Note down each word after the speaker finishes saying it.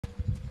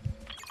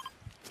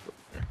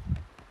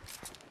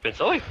It's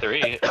only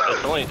 3. It's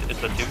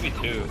a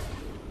 2v2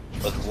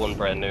 with 1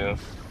 brand new.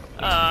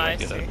 I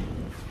see.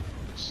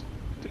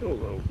 Still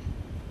low.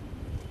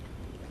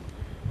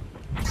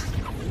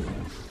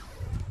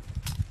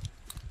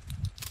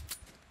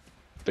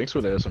 Thanks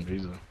for the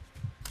SMGs though.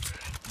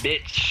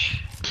 Bitch.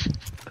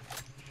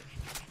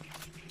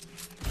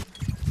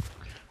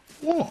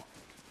 Whoa.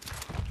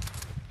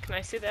 Can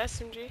I see the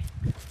SMG?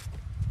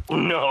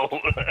 No.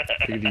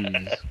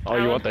 These. Oh,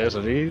 you want the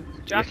SMG?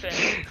 Drop it.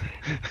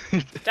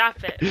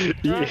 Drop it. You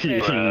Drop it.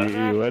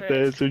 Drop want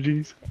the it.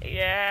 SMGs?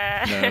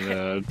 Yeah.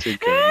 No, it's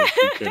okay.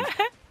 It's okay.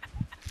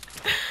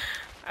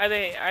 Are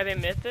they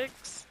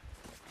mythics?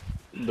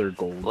 They're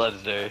gold.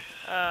 Legendary.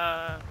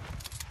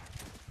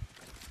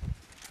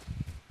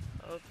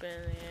 Open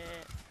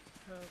it.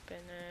 Open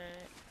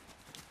it.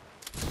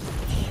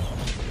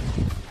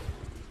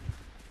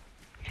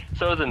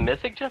 So the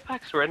mythic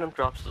jetpacks random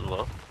drops as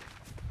well?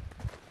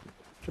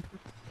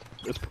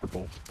 It's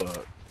purple,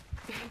 but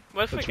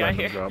What if we it's got random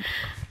here? drop.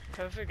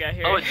 What if we got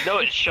here? Oh no,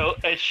 it shows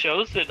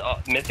it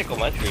mythic on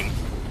my screen.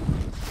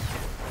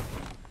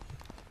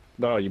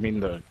 No, you mean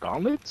the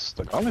gauntlets?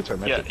 The gauntlets are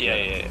Yeah, mythic.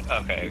 yeah.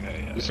 Okay,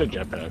 yeah. You said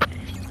jetpack.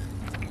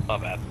 My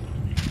bad.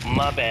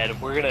 My bad.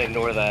 We're gonna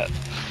ignore that.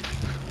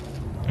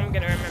 I'm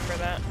gonna remember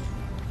that.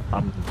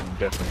 I'm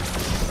definitely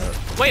gonna remember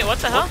that. Wait, what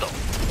the hell?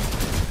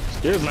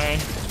 Excuse me.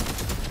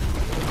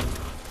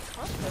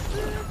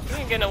 You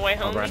ain't getting away,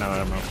 Oh, homie. right now, I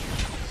don't know.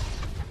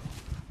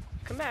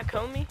 Come back,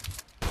 homie.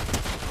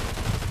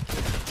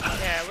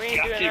 Yeah, we ain't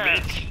Got doing you,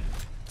 that. bitch.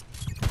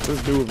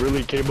 This dude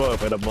really came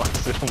up and I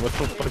blasted him with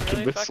the He fucking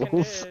really fucking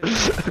missiles.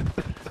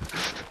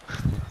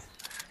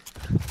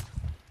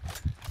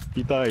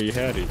 He thought he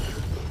had it.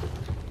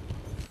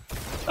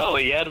 Oh,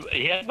 he had my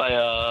he had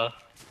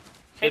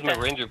my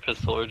that. ranger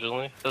pistol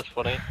originally. That's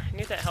funny. I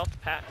need that health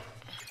pack.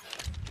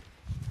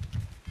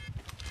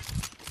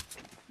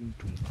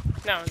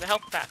 No, the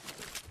health pack.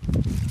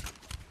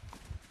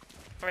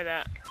 Or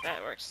that.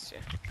 That works too.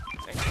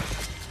 Thank you.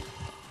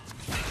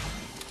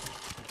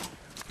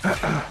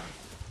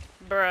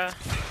 Bruh.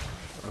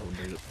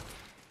 Oh, dude.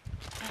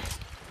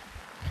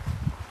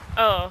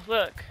 Oh,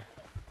 look.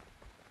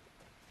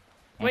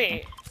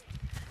 Wait.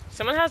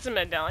 Someone has a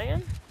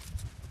medallion?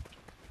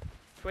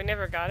 We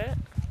never got it?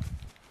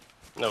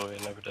 No, we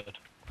never did.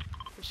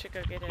 We should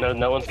go get it.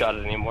 No one's got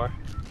it anymore.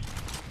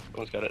 No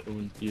one's got it.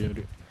 Yeah,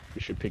 dude.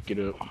 We should pick it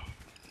up.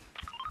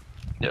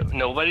 Yeah,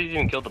 nobody's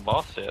even killed the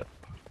boss yet.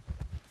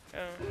 Oh.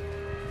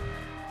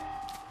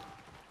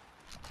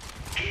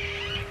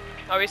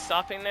 Are we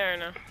stopping there or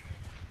no?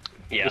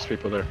 Yeah. There's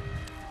people there.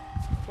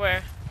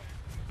 Where?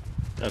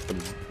 At the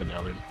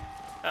medallion.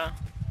 Oh.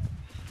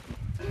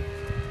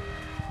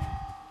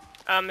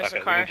 There's Okay, a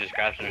we car. can just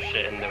grab some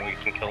shit and then we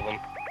can kill them.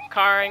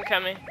 Car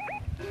incoming.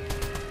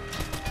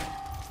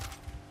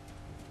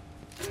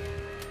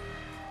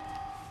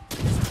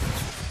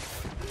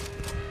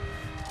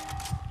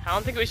 I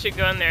don't think we should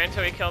go in there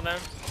until we kill them.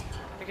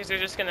 Because they're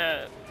just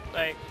gonna,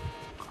 like,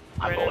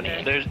 run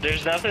in there.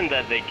 There's nothing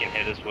that they can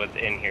hit us with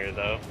in here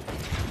though.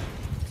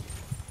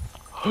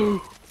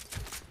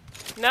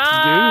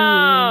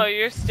 No,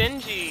 you're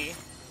stingy.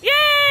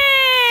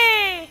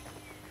 Yay!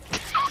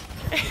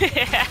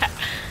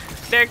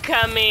 They're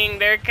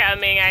coming, I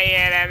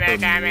hear them, they're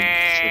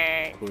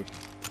coming.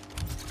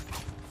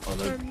 Oh,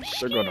 they're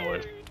going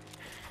away.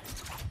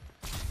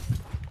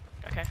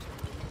 Okay.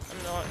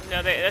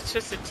 No, that's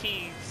just a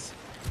tease.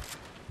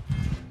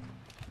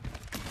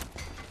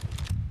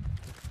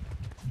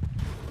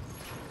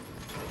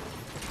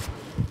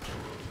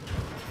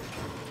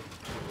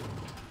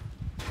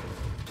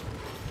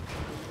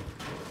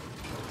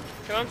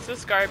 Who wants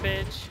this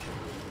garbage?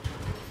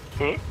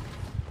 Hmm?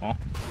 Huh?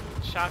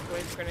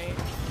 Shockwave grenade.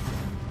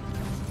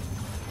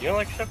 You don't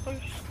like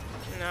settlers?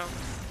 No.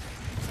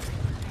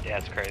 Yeah,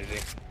 it's crazy.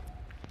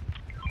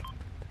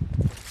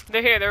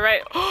 They're here, they're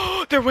right.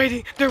 Oh, they're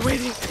waiting.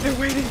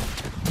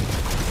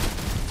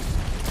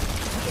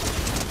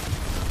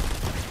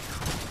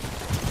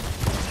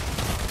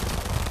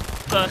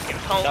 Fucking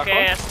punk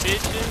ass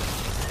bitches.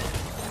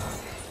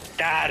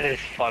 That is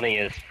funny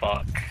as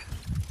fuck.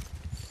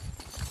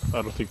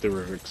 I don't think they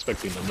were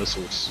expecting the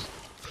missiles.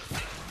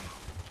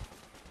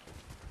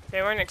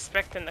 They weren't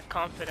expecting the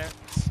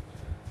confidence.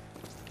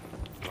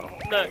 No,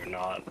 Look. they're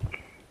not.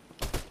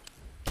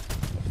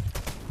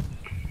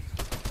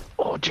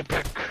 Oh,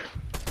 jetpack.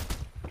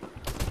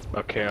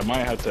 Okay, I might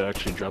have to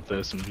actually drop the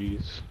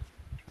SMGs.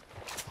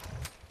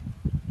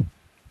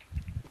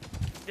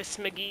 The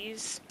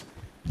Smiggies.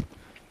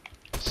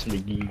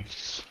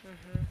 SMGs.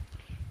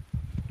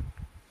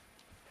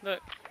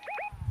 Look.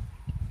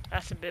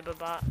 That's a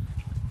Bibabot.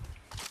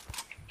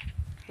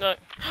 Look.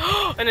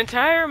 An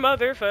entire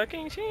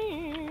motherfucking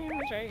team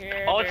is right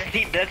here. Oh, it's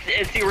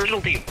it's the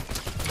original team.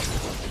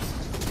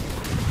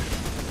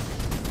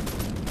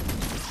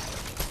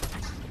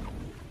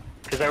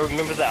 Because I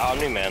remember the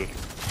Omni-Man.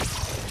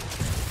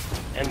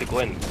 And the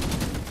Gwen.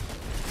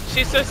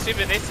 She's so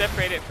stupid, they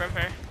separated from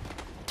her.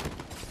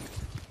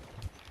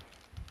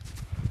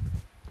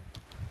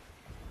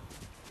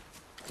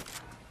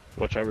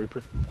 Watch out,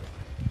 Reaper.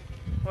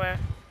 Where?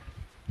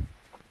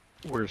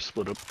 We're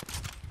split up.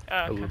 Oh,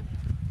 a okay. little.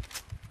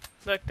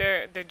 Look,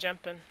 they're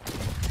jumping.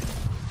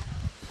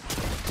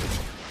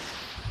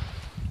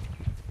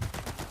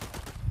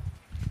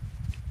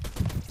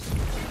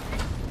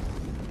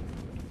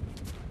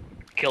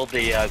 Killed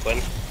the Gwen.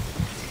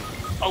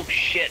 Oh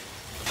shit!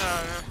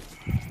 Oh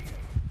no.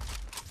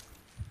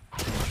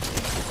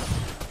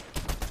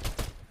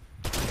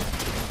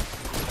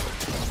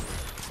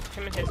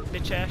 Him and his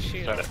bitch ass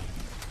shoot. Start it.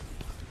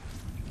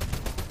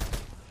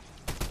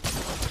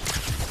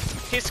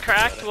 He's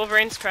cracked.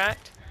 Wolverine's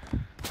cracked.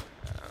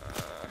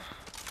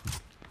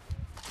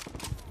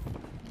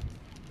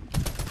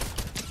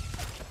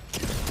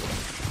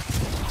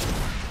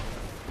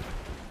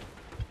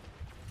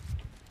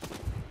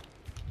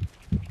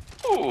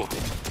 Ooh.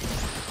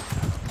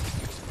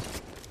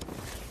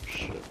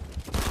 Shit.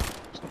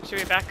 Should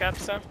we back up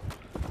some?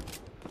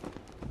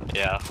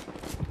 Yeah.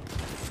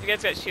 You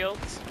guys got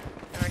shields?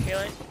 And we're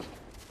healing?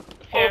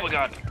 Oh Here. my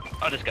god!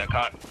 I just got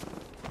caught.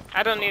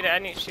 I don't need it. I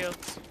need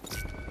shields.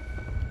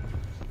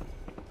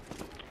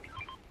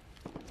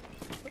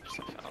 Oops,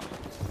 I fell.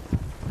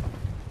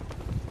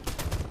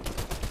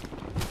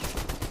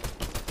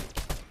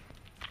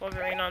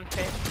 Wolverine on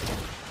ping.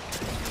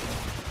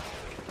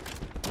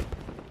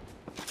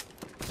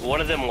 One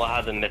of them will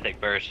have the mythic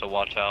burst, so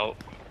watch out.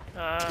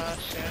 Ah,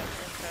 shit.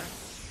 Okay.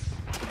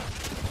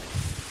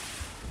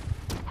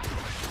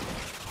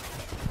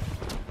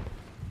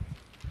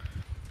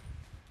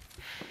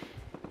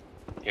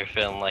 You're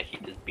feeling like he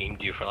just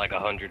beamed you for like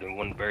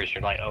 101 bursts.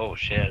 You're like, oh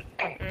shit.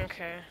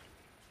 Okay.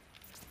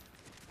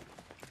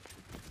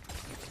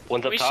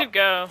 One's up We top. should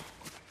go.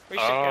 We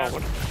should Oh, go.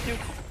 what did you do?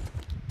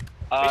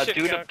 should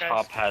Dude go, up guys.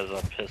 top has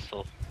a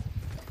pistol.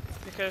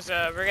 Because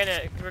we're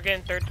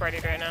getting third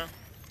partied right now.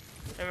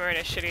 And we're in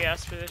a shitty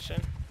ass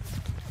position.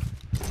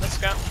 Let's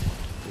go.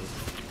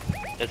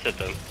 It's hit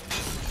them.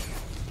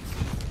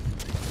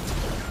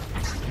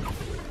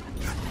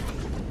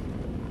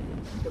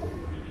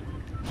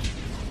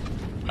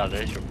 Oh,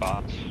 there's your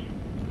bots.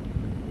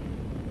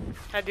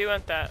 I do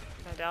want that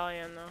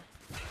medallion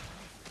though.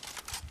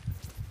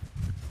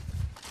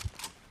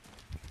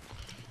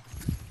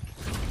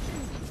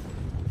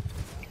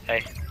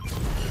 Hey.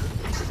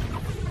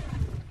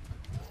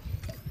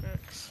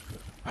 Thanks.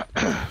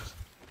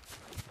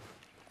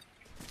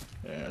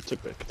 Yeah, I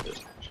took back this.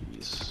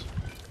 Jeez.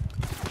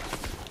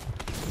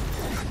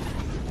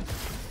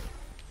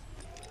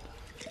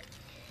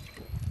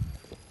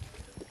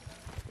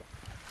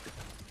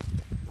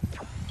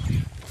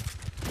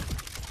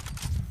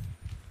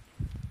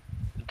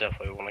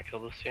 Definitely want to kill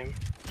this team.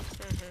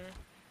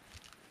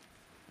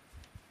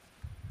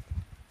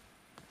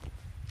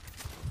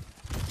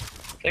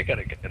 They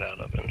gotta get out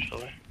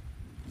eventually.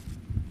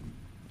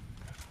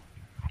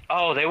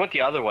 Oh, they went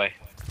the other way.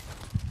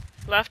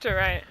 Left or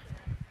right?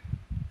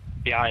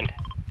 Behind.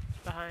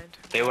 Behind.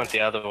 They went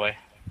the other way.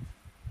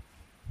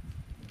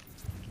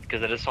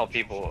 Because I just saw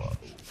people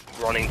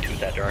running to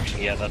that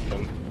direction. Yeah, that's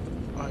them.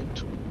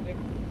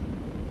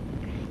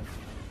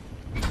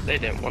 They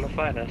didn't want to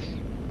fight us.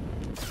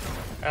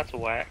 That's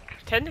whack.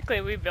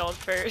 Technically we build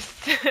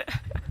first.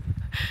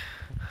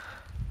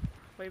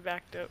 We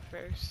backed up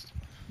first.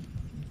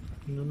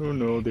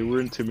 No, they were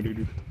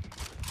intimidated.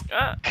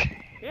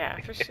 Yeah,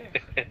 for sure.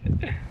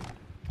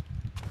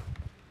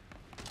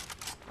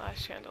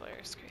 Last chandelier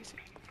is crazy.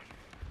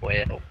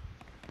 Well,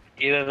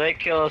 either they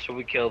kill us or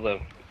we kill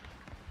them.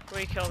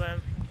 We kill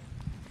them.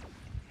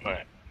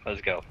 Alright,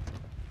 let's go.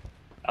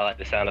 I like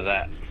the sound of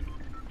that.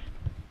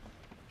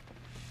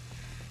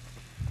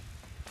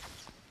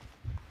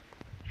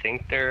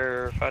 Think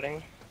they're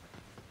fighting?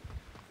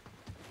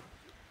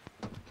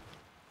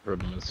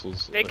 Heard the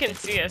missiles. They can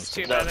see us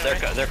too, No, by the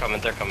way. they're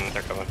coming. I had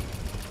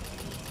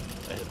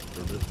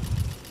heard it.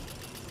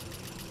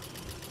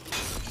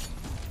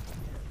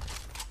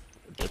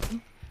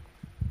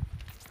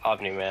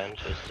 Omni Man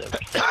just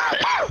dipped.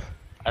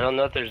 I don't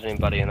know if there's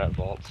anybody in that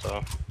vault,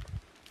 so.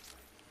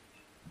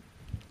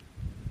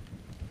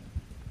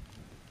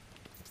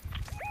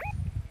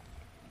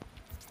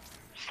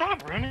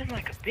 Stop running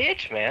like a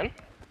bitch, man.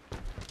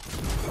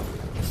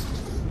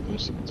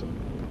 Most of the time.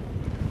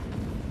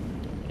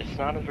 It's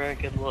not a very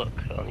good look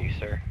on you,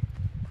 sir.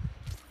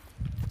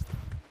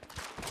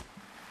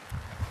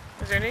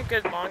 Is there any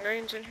good long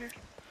range in here?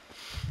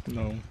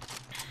 No.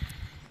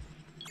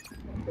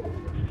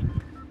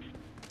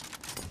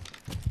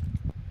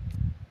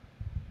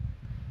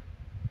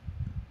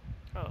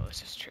 Oh,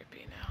 this is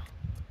trippy now.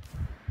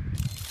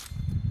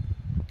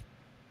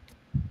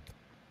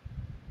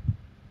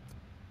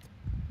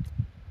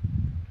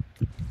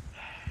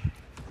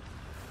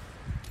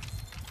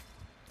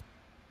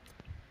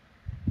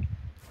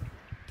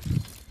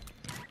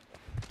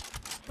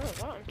 Oh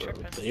wow, I'm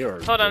tripping. They are.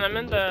 Hold on, I'm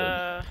in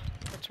the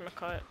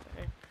whatchamacallit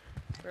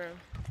room.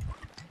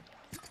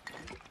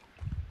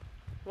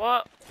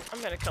 Well,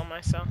 I'm gonna kill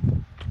myself.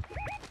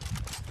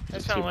 I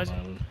just found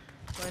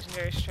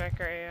legendary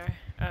striker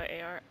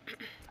AR.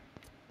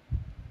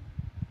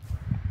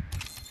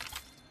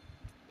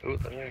 Ooh,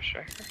 legendary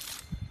striker.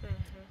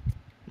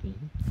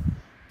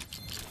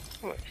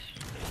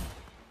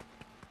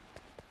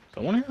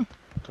 Someone here?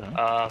 Okay.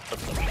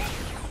 Footsteps.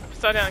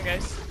 Slow down,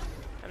 guys.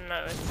 I'm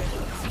not listening.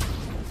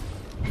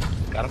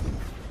 Got him.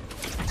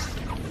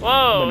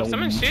 Whoa!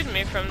 Someone's shooting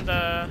me from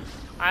the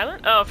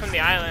island? Oh, from the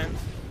island.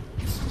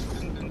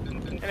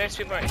 And there's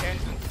people right here.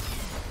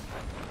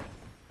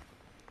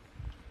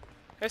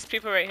 There's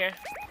people right here.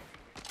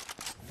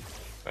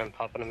 I'm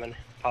popping a minute.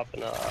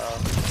 Popping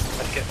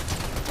medkit.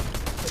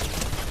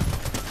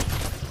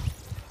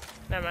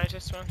 Never mind,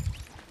 just one.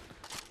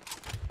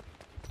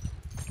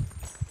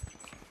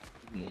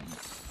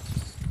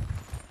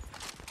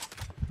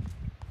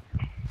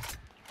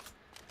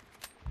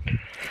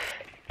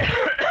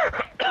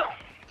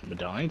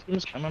 Medallion team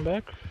is coming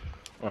back?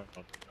 Oh,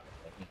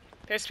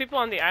 There's people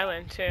on the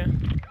island too.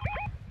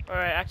 Or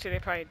actually, they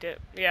probably dip.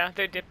 Yeah,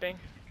 they're dipping.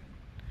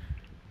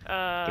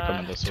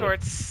 coming this way.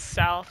 Towards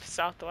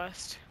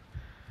southwest.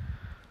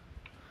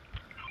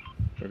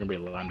 There's gonna be a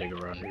landing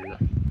around here.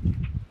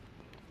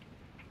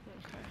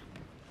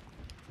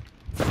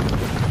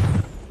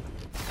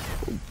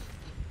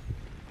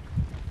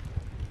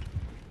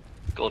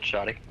 Gold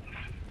shotty.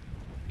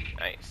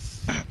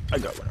 Nice. I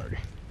got one already.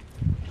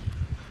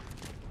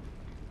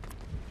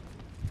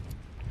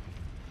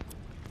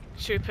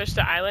 Should we push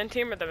the island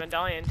team or the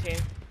medallion team?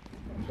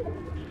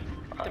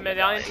 The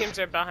medallion teams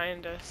are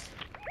behind us.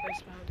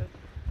 Just behind us.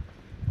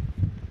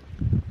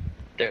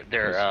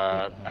 They're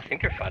I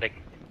think they're fighting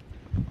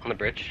on the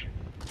bridge.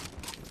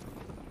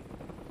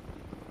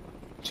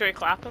 Should we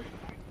clap them?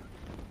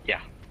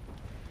 Yeah.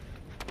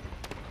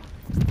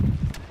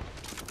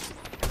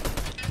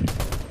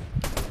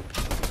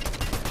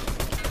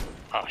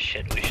 Oh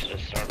shit, we should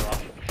have started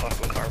off with the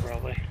fucking car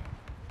probably.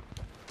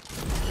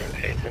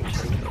 Pay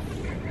attention to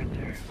it right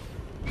there.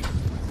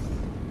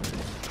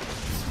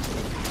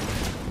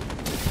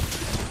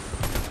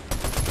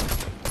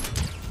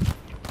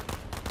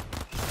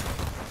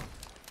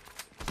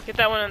 Get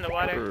that one in the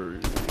water.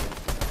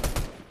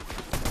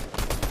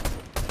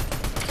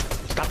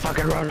 Stop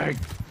fucking running!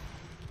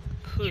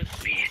 You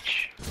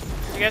bitch.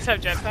 You guys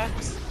have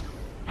jetpacks?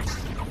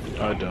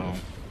 I don't.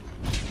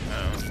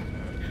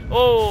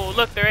 Oh,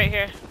 look, they're right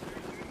here.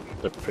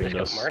 They're paying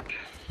us. Mark.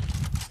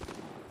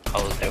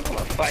 Oh, they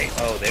wanna fight.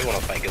 Oh, they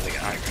wanna fight because they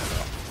got high ground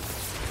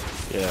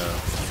though.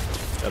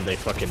 Yeah. And they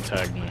fucking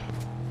tagged me.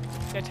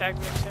 They tagged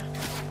me too.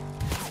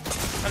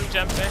 I'm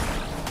jumping.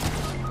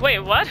 Wait,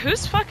 what?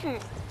 Who's fucking...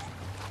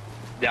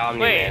 The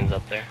Omni Wait. Man's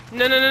up there.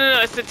 No,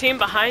 it's the team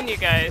behind you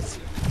guys.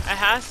 It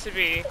has to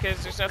be,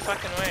 because there's no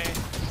fucking way.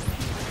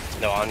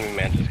 No, Omni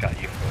Man just got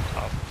you from the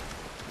top.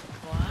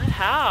 What?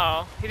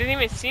 How? He didn't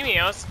even see me,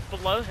 I was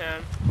below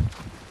him.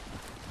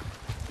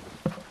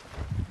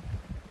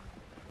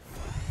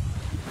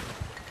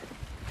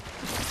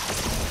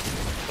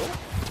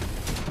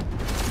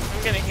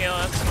 I'm gonna heal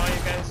us while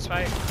you guys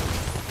fight.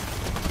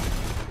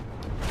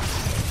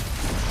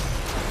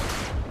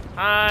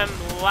 I'm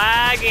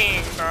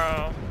lagging,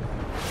 bro.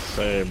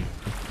 Same.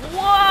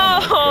 Whoa!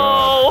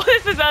 Oh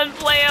this is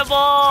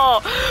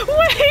unplayable!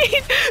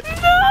 Wait!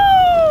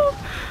 No!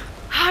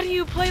 How do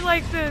you play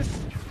like this?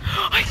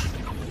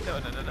 No.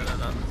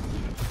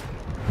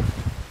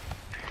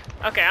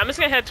 Okay, I'm just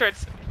gonna head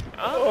towards...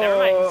 Oh, never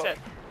mind, you said.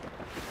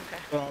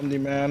 Okay, Omni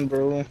Man,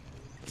 bro.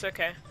 it's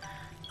okay.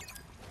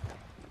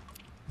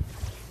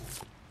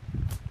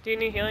 Do you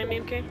need healing,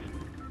 Meme King?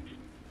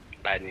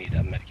 I need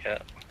a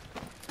medkit.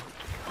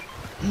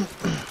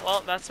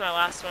 Well, that's my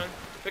last one.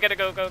 We gotta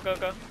go.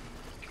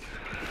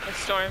 Let's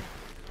storm.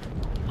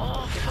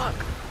 Oh, fuck.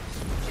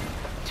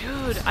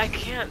 Dude, I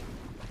can't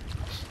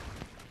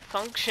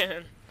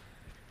function.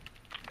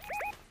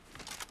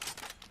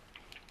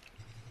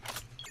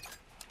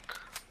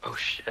 Oh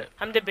shit.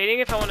 I'm debating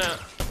if I want to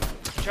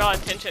draw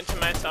attention to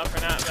myself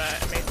or not, but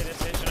I made the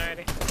decision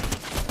already.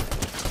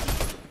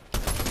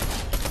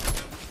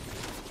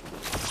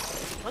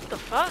 What the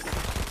fuck?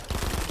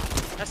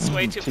 That's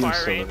way too far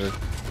range.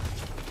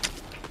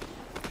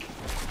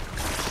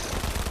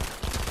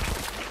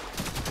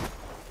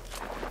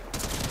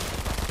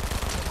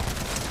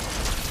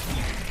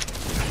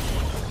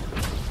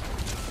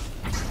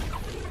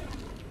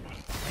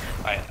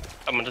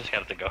 I'm gonna just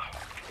have to go.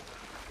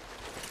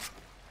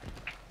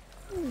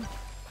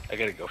 I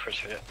gotta go for a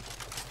second.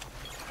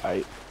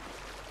 I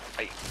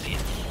see you.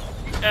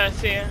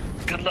 See ya.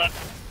 Good luck.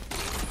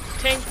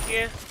 Thank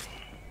you.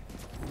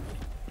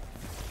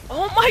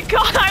 Oh my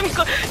god,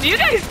 do you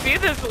guys see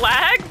this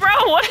lag, bro?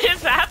 What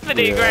is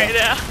happening right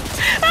now?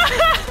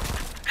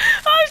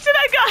 Oh shit,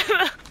 I got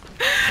it.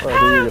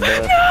 Oh,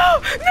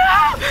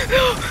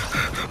 No!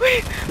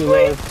 Wait.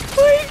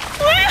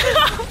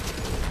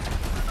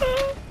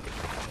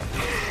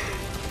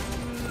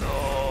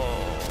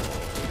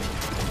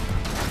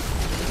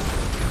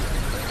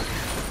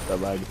 That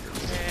lag.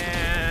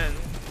 Man.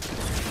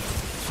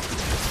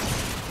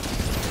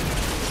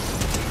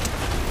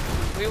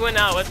 We went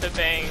out with a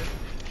bang.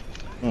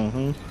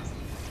 Mm-hmm.